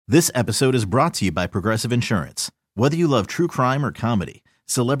This episode is brought to you by Progressive Insurance. Whether you love true crime or comedy,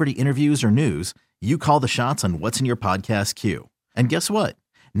 celebrity interviews or news, you call the shots on what's in your podcast queue. And guess what?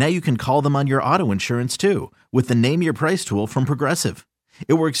 Now you can call them on your auto insurance too with the Name Your Price tool from Progressive.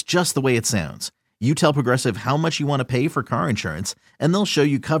 It works just the way it sounds. You tell Progressive how much you want to pay for car insurance, and they'll show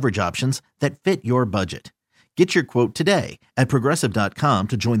you coverage options that fit your budget. Get your quote today at Progressive.com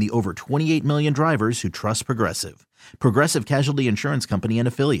to join the over 28 million drivers who trust Progressive. Progressive Casualty Insurance Company and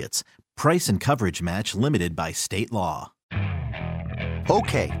Affiliates. Price and coverage match limited by state law.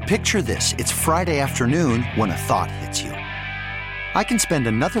 Okay, picture this. It's Friday afternoon when a thought hits you. I can spend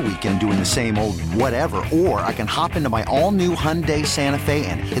another weekend doing the same old whatever, or I can hop into my all-new Hyundai Santa Fe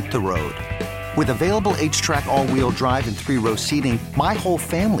and hit the road. With available H-Track all-wheel drive and 3-row seating, my whole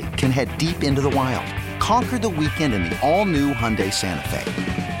family can head deep into the wild. Conquer the weekend in the all-new Hyundai Santa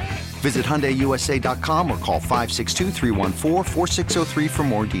Fe. Visit HyundaiUSA.com or call 562-314-4603 for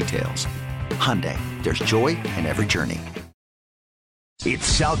more details. Hyundai, there's joy in every journey. It's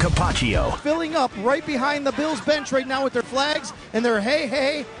Sal Capaccio. Filling up right behind the Bills bench right now with their flags and their hey,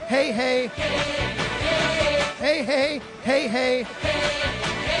 hey, hey, hey, hey, hey, hey, hey, hey.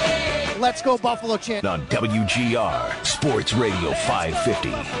 Let's go Buffalo chant. On WGR, Sports Radio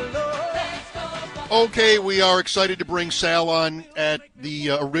 550. Okay, we are excited to bring Sal on at the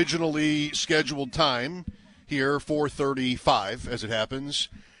originally scheduled time here, 4:35, as it happens,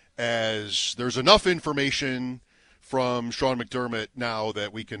 as there's enough information from Sean McDermott now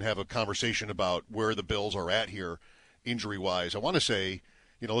that we can have a conversation about where the Bills are at here injury-wise. I want to say,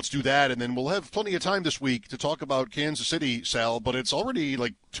 let's do that, and then we'll have plenty of time this week to talk about Kansas City, Sal, but it's already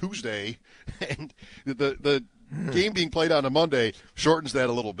like Tuesday, and the game being played on a Monday shortens that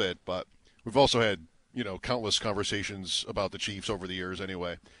a little bit, but we've also had, countless conversations about the Chiefs over the years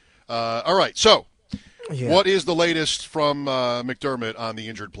anyway. All right, so What is the latest from McDermott on the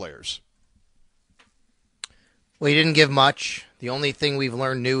injured players? Well, he didn't give much. The only thing we've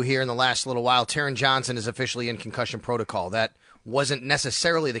learned new here in the last little while, Taron Johnson is officially in concussion protocol. That wasn't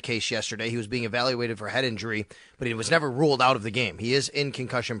necessarily the case yesterday. He was being evaluated for head injury, but he was never ruled out of the game. He is in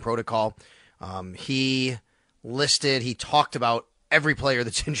concussion protocol. He talked about every player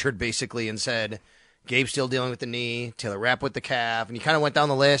that's injured basically and said, Gabe's still dealing with the knee, Taylor Rapp with the calf, and he kind of went down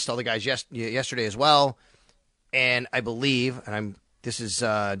the list, all the guys yesterday as well. And I believe, this is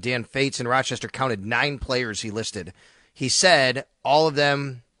Dan Fates in Rochester, counted 9 players he listed. He said all of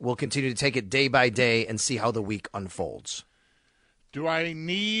them will continue to take it day by day and see how the week unfolds. Do I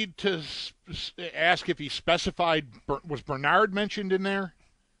need to ask if he specified, was Bernard mentioned in there?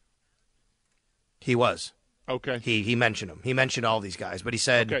 He was. Okay. He mentioned him. He mentioned all these guys, but he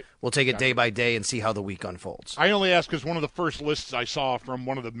said, We'll take it day by day and see how the week unfolds. I only ask because one of the first lists I saw from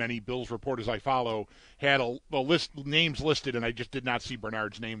one of the many Bills reporters I follow had a list names listed, and I just did not see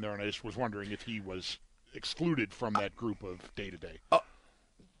Bernard's name there, and I just was wondering if he was excluded from that group of day-to-day.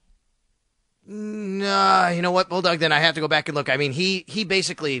 Nah, you know what, Bulldog, then I have to go back and look. I mean, he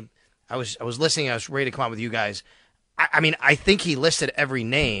basically, I was listening, I was ready to come on with you guys. I think he listed every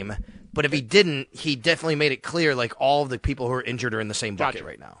name, but if he didn't, he definitely made it clear, like, all of the people who are injured are in the same bucket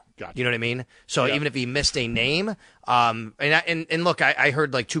right now. Gotcha. You know what I mean? So even if he missed a name, and look, I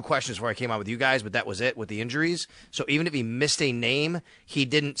heard like 2 questions before I came on with you guys, but that was it with the injuries. So even if he missed a name, he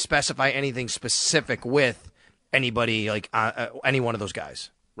didn't specify anything specific with anybody, like any one of those guys.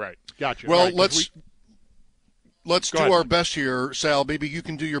 Right. Gotcha. Well, right, let's do our best here, Sal. Maybe you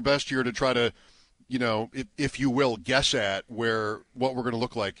can do your best here to try to, if you will, guess at what we're going to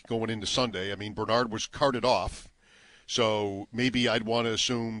look like going into Sunday. I mean, Bernard was carted off, so maybe I'd want to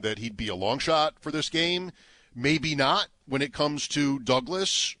assume that he'd be a long shot for this game. Maybe not when it comes to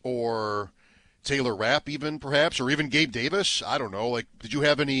Douglas or Taylor Rapp even, perhaps, or even Gabe Davis. I don't know. Like, did you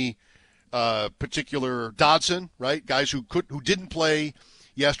have any particular Dodson, right? Guys who didn't play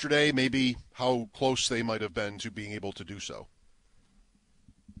yesterday, maybe how close they might have been to being able to do so.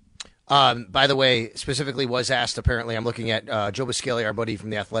 By the way, specifically was asked, apparently, I'm looking at Joe Biscali, our buddy from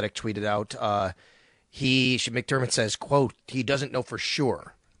The Athletic, tweeted out, McDermott says, quote, he doesn't know for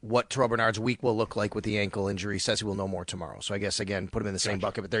sure what Terrell Bernard's week will look like with the ankle injury. He says he will know more tomorrow. So I guess, again, put him in the same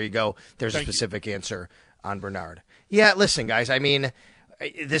bucket. But there you go. There's a specific answer on Bernard. Yeah, listen, guys, I mean,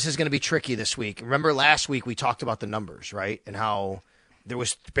 this is going to be tricky this week. Remember last week we talked about the numbers, right? And how there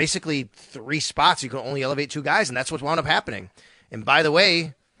was basically 3 spots. You could only elevate 2 guys, and that's what wound up happening. And by the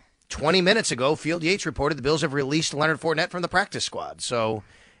way, 20 minutes ago, Field Yates reported the Bills have released Leonard Fournette from the practice squad. So,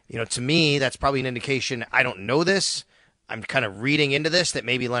 to me, that's probably an indication. I don't know this. I'm kind of reading into this that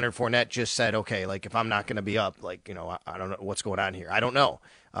maybe Leonard Fournette just said, okay, like if I'm not going to be up, like, I don't know what's going on here. I don't know.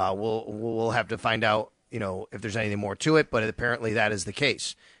 We'll have to find out, if there's anything more to it, but apparently that is the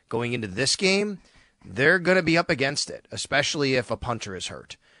case. going into this game, they're going to be up against it, especially if a punter is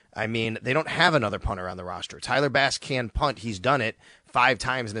hurt. I mean, they don't have another punter on the roster. Tyler Bass can punt. He's done it 5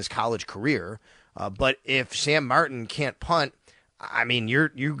 times in his college career. But if Sam Martin can't punt, I mean,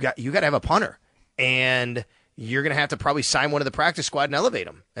 you got to have a punter. And you're going to have to probably sign one of the practice squad and elevate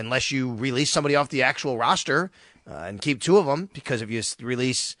them, unless you release somebody off the actual roster and keep 2 of them, because if you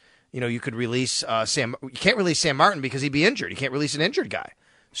release, you could release Sam. You can't release Sam Martin because he'd be injured. You can't release an injured guy.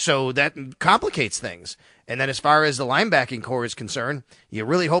 So that complicates things. And then as far as the linebacking core is concerned, you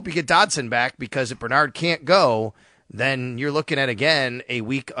really hope you get Dodson back, because if Bernard can't go, then you're looking at, again, a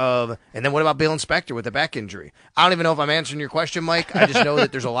week of – and then what about Bill Inspector with the back injury? I don't even know if I'm answering your question, Mike. I just know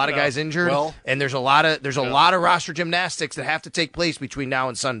that there's a lot of guys injured, and there's a lot of roster gymnastics that have to take place between now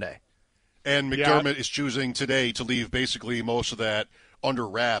and Sunday. And McDermott is choosing today to leave basically most of that under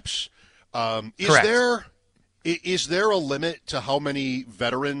wraps. Correct. Is there a limit to how many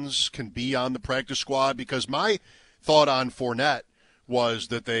veterans can be on the practice squad? Because my thought on Fournette was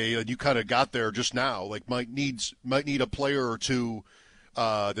that you kind of got there just now, like might need a player or two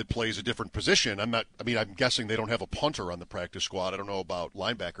that plays a different position. I'm guessing they don't have a punter on the practice squad. I don't know about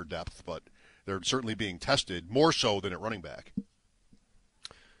linebacker depth, but they're certainly being tested more so than at running back.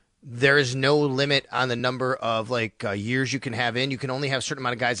 There is no limit on the number of years you can have in. You can only have a certain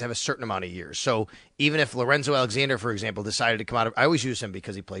amount of guys that have a certain amount of years. So even if Lorenzo Alexander, for example, decided to come out of – I always use him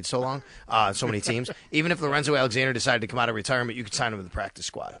because he played so long, so many teams. Even if Lorenzo Alexander decided to come out of retirement, you could sign him to the practice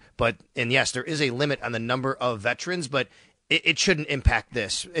squad. And yes, there is a limit on the number of veterans, but it shouldn't impact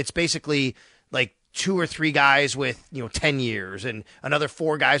this. It's basically like 2 or 3 guys with 10 years and another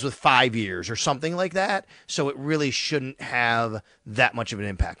 4 guys with 5 years or something like that. So it really shouldn't have that much of an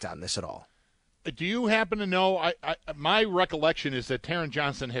impact on this at all. Do you happen to know? My recollection is that Taron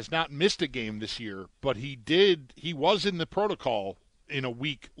Johnson has not missed a game this year, but he was in the protocol in a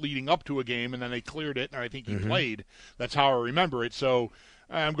week leading up to a game, and then they cleared it, and I think he played. That's how I remember it. So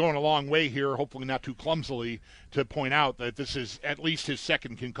I'm going a long way here, hopefully not too clumsily, to point out that this is at least his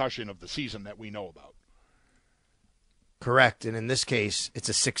second concussion of the season that we know about. Correct. And in this case, it's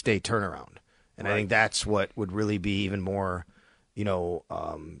a 6-day turnaround. And right. I think that's what would really be even more,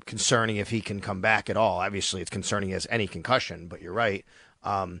 concerning if he can come back at all. Obviously, it's concerning as any concussion, but you're right.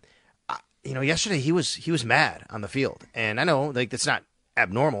 Yesterday he was mad on the field. And I know that's not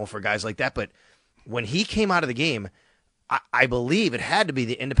abnormal for guys like that, but when he came out of the game, I believe it had to be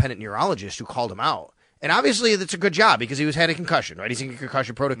the independent neurologist who called him out. And obviously that's a good job because he had a concussion, right? He's in a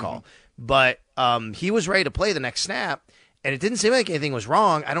concussion protocol. But he was ready to play the next snap, and it didn't seem like anything was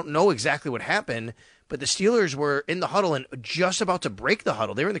wrong. I don't know exactly what happened, but the Steelers were in the huddle and just about to break the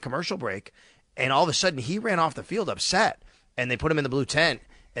huddle. They were in the commercial break, and all of a sudden he ran off the field upset, and they put him in the blue tent,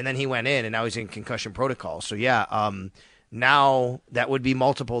 and then he went in, and now he's in concussion protocol. So, yeah, now that would be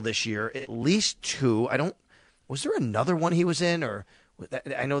multiple this year, at least 2. Was there another one he was in, or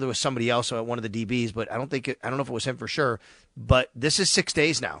I know there was somebody else, one of the DBs, but I don't know if it was him for sure. But this is 6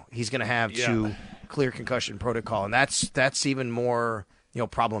 days now. He's going to have to clear concussion protocol, and that's even more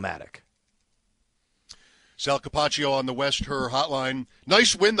problematic. Sal Capaccio on the West Her hotline.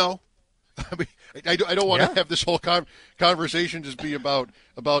 Nice win though. I mean, I don't want to have this whole conversation just be about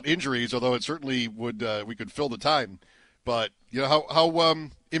injuries, although it certainly would. We could fill the time. But how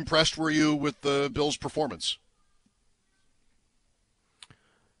impressed were you with the Bills' performance?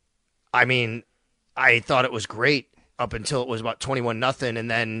 I mean, I thought it was great up until it was about 21-0, and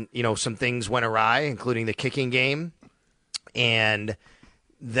then, some things went awry, including the kicking game. And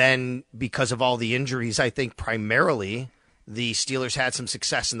then because of all the injuries, I think primarily the Steelers had some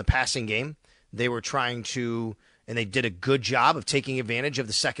success in the passing game. They were trying to, and they did a good job of taking advantage of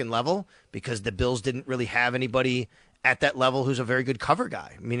the second level because the Bills didn't really have anybody at that level who's a very good cover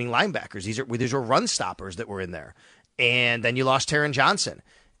guy, meaning linebackers. These are run stoppers that were in there. And then you lost Taron Johnson.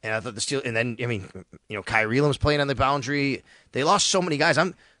 And I thought the Steelers, and then, Kyrie Elam's playing on the boundary. They lost so many guys.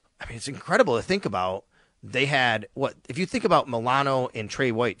 It's incredible to think about. They had, if you think about Milano and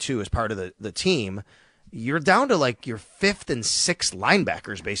Trey White, too, as part of the team, you're down to your 5th and 6th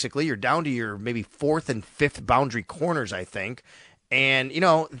linebackers, basically. You're down to your maybe 4th and 5th boundary corners, I think. And,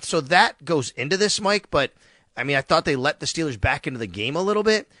 so that goes into this, Mike, but I thought they let the Steelers back into the game a little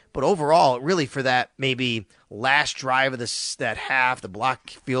bit, but overall, really for that maybe last drive of that half, the block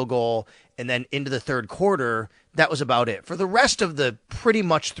field goal, and then into the third quarter, that was about it. For the rest of the pretty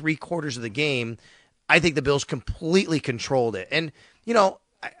much 3 quarters of the game, I think the Bills completely controlled it. And,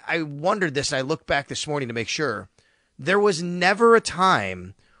 I wondered this, and I looked back this morning to make sure. There was never a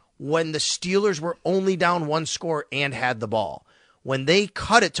time when the Steelers were only down 1 score and had the ball. When they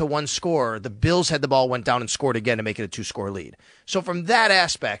cut it to one score, the Bills had the ball, went down and scored again to make it a 2-score lead. So from that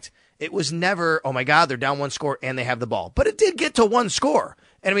aspect, it was never, oh my God, they're down one score and they have the ball. But it did get to one score.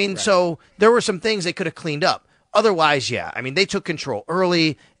 And I mean, so there were some things they could have cleaned up. Otherwise, yeah, I mean, they took control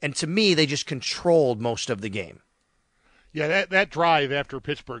early, and to me, they just controlled most of the game. Yeah, that drive after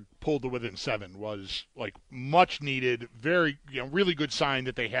Pittsburgh pulled to within 7 was like much needed, very really good sign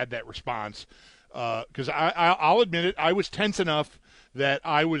that they had that response. Because I'll admit it, I was tense enough that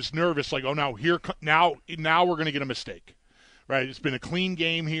I was nervous. Like, oh no, now we're going to get a mistake, right? It's been a clean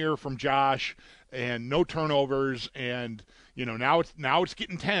game here from Josh and no turnovers, and now it's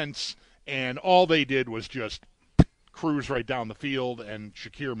getting tense. And all they did was just cruise right down the field, and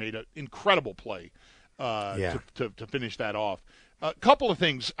Shakir made an incredible play to finish that off. A couple of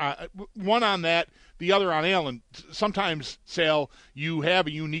things. One on that, the other on Allen. Sometimes, Sal, you have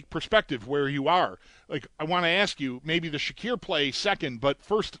a unique perspective where you are. Like, I want to ask you, maybe the Shakir play second, but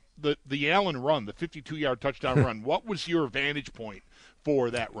first, the Allen run, the 52-yard touchdown run. What was your vantage point for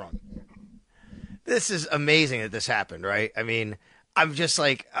that run? This is amazing that this happened, right? I mean, I'm just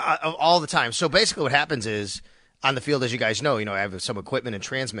like, all the time. So basically what happens is, on the field, as you guys know, I have some equipment and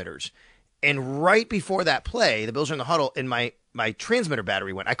transmitters. And right before that play, the Bills are in the huddle, and my transmitter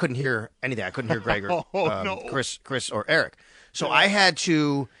battery went. I couldn't hear anything. I couldn't hear Greg or no. Chris or Eric. So I had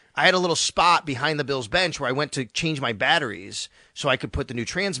a little spot behind the Bills bench where I went to change my batteries so I could put the new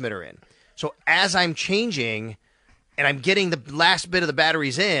transmitter in. So as I'm changing and I'm getting the last bit of the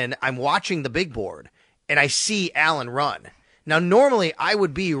batteries in, I'm watching the big board, and I see Allen run. Now, normally I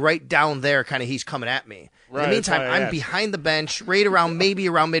would be right down there, kind of he's coming at me. Right, in the meantime, I'm behind the bench, right around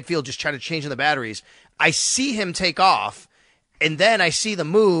midfield, just trying to change in the batteries. I see him take off, and then I see the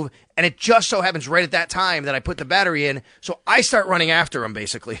move, and it just so happens right at that time that I put the battery in. So I start running after him,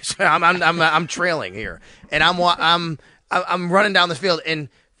 basically. So I'm trailing here, and I'm running down the field, and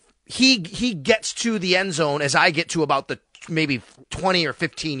he gets to the end zone as I get to about the maybe 20 or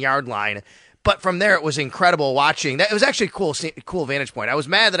 15-yard line. But from there, it was incredible watching. It was actually a cool vantage point. I was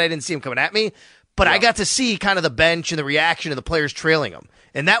mad that I didn't see him coming at me, but I got to see kind of the bench and the reaction of the players trailing him,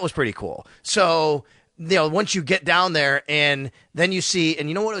 and that was pretty cool. So, once you get down there, and then you see, and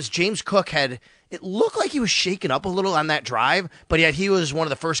you know what it was? James Cook it looked like he was shaken up a little on that drive, but yet he was one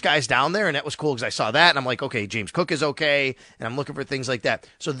of the first guys down there, and that was cool because I saw that, and I'm like, okay, James Cook is okay, and I'm looking for things like that.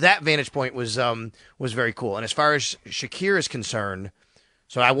 So that vantage point was very cool. And as far as Shakir is concerned,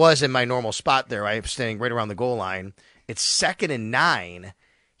 so I was in my normal spot there. I was standing right around the goal line. It's 2nd and 9.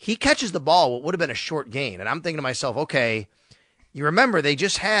 He catches the ball, what would have been a short gain. And I'm thinking to myself, okay, you remember they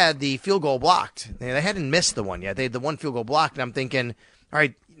just had the field goal blocked. They hadn't missed the one yet. They had the one field goal blocked. And I'm thinking, all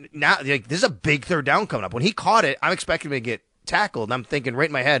right, now this is a big third down coming up. When he caught it, I'm expecting him to get tackled. And I'm thinking right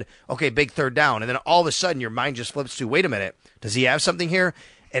in my head, okay, big third down. And then all of a sudden your mind just flips to, wait a minute, does he have something here?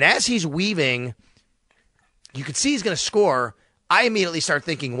 And as he's weaving, you can see he's going to score. I immediately start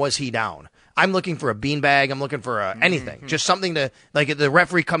thinking, was he down? I'm looking for a beanbag. I'm looking for anything, just something to, like the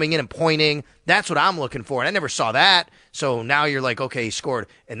referee coming in and pointing. That's what I'm looking for. And I never saw that. So now you're like, okay, he scored.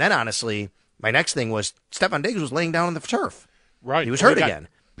 And then honestly, my next thing was Stephon Diggs was laying down on the turf. Right. He was hurt again.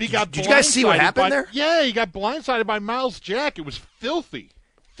 Did you guys see what happened there? Yeah, he got blindsided by Miles Jack. It was filthy.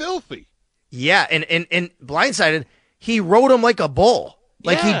 Filthy. Yeah, and blindsided, he rode him like a bull.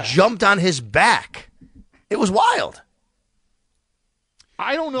 Like he jumped on his back. It was wild.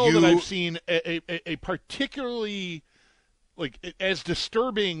 I don't know that I've seen a particularly as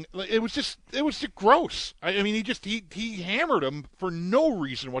disturbing. It was just gross. I mean, he hammered him for no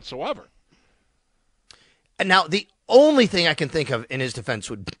reason whatsoever. And now the only thing I can think of in his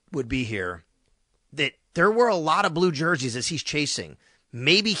defense would be here that there were a lot of blue jerseys as he's chasing.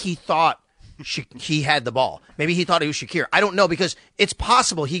 Maybe he thought he had the ball. Maybe he thought it was Shakir. I don't know, because it's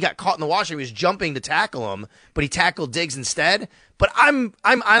possible he got caught in the washer. He was jumping to tackle him, but he tackled Diggs instead. But I'm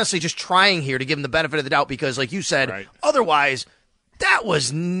honestly just trying here to give him the benefit of the doubt because, like you said, otherwise that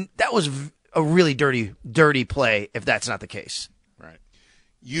was a really dirty play if that's not the case. Right.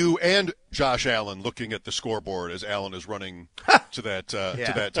 You and Josh Allen looking at the scoreboard as Allen is running to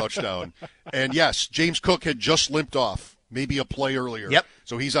that touchdown. And yes, James Cook had just limped off. Maybe a play earlier. Yep.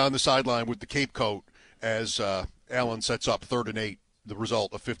 So he's on the sideline with the cape coat as Allen sets up 3rd and 8, the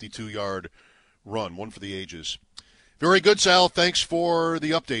result, a 52-yard run, one for the ages. Very good, Sal. Thanks for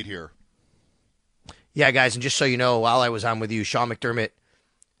the update here. Yeah, guys, and just so you know, while I was on with you, Sean McDermott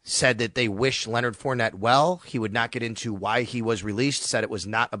said that they wish Leonard Fournette well. He would not get into why he was released, said it was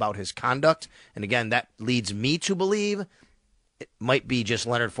not about his conduct. And again, that leads me to believe it might be just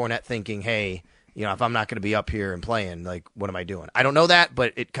Leonard Fournette thinking, hey, if I'm not going to be up here and playing, like, what am I doing? I don't know that,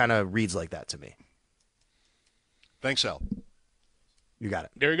 but it kind of reads like that to me. Thanks, Al. You got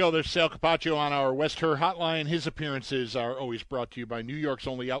it. There you go. There's Sal Capaccio on our West Her hotline. His appearances are always brought to you by New York's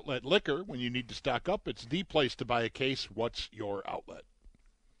only outlet liquor. When you need to stock up, it's the place to buy a case. What's your outlet?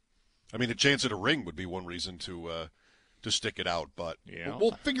 I mean, a chance at a ring would be one reason to stick it out, but yeah.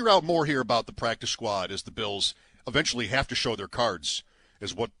 We'll figure out more here about the practice squad as the Bills eventually have to show their cards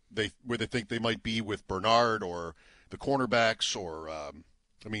as where they think they might be with Bernard or the cornerbacks or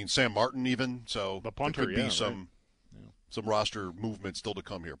Sam Martin even. So the punter, there could be some roster movement still to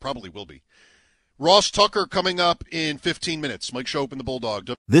come here. Probably will be. Ross Tucker coming up in 15 minutes. Mike Shope and the Bulldog.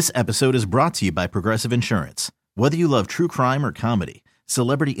 This episode is brought to you by Progressive Insurance. Whether you love true crime or comedy,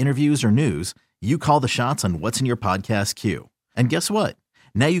 celebrity interviews or news, you call the shots on what's in your podcast queue. And guess what?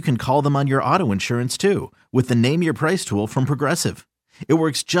 Now you can call them on your auto insurance too with the Name Your Price tool from Progressive. It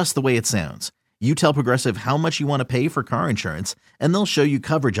works just the way it sounds. You tell Progressive how much you want to pay for car insurance, and they'll show you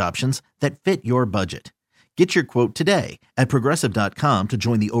coverage options that fit your budget. Get your quote today at Progressive.com to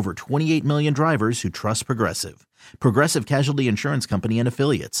join the over 28 million drivers who trust Progressive. Progressive Casualty Insurance Company and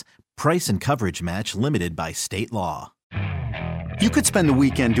Affiliates. Price and coverage match limited by state law. You could spend the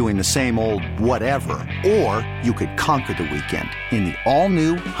weekend doing the same old whatever, or you could conquer the weekend in the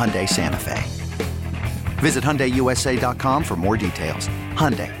all-new Hyundai Santa Fe. Visit HyundaiUSA.com for more details.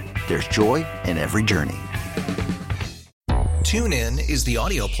 Hyundai, there's joy in every journey. TuneIn is the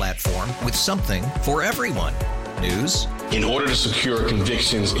audio platform with something for everyone. News. In order to secure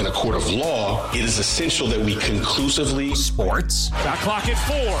convictions in a court of law, it is essential that we conclusively. Sports. Got clock at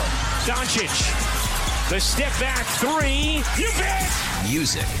 4. Doncic. The step back 3. You bet.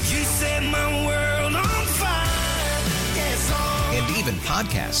 Music. You set my world on fire. Yes, and even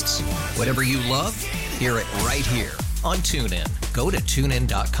podcasts. Whatever you love, hear it right here on TuneIn. Go to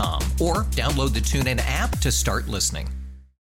TuneIn.com or download the TuneIn app to start listening.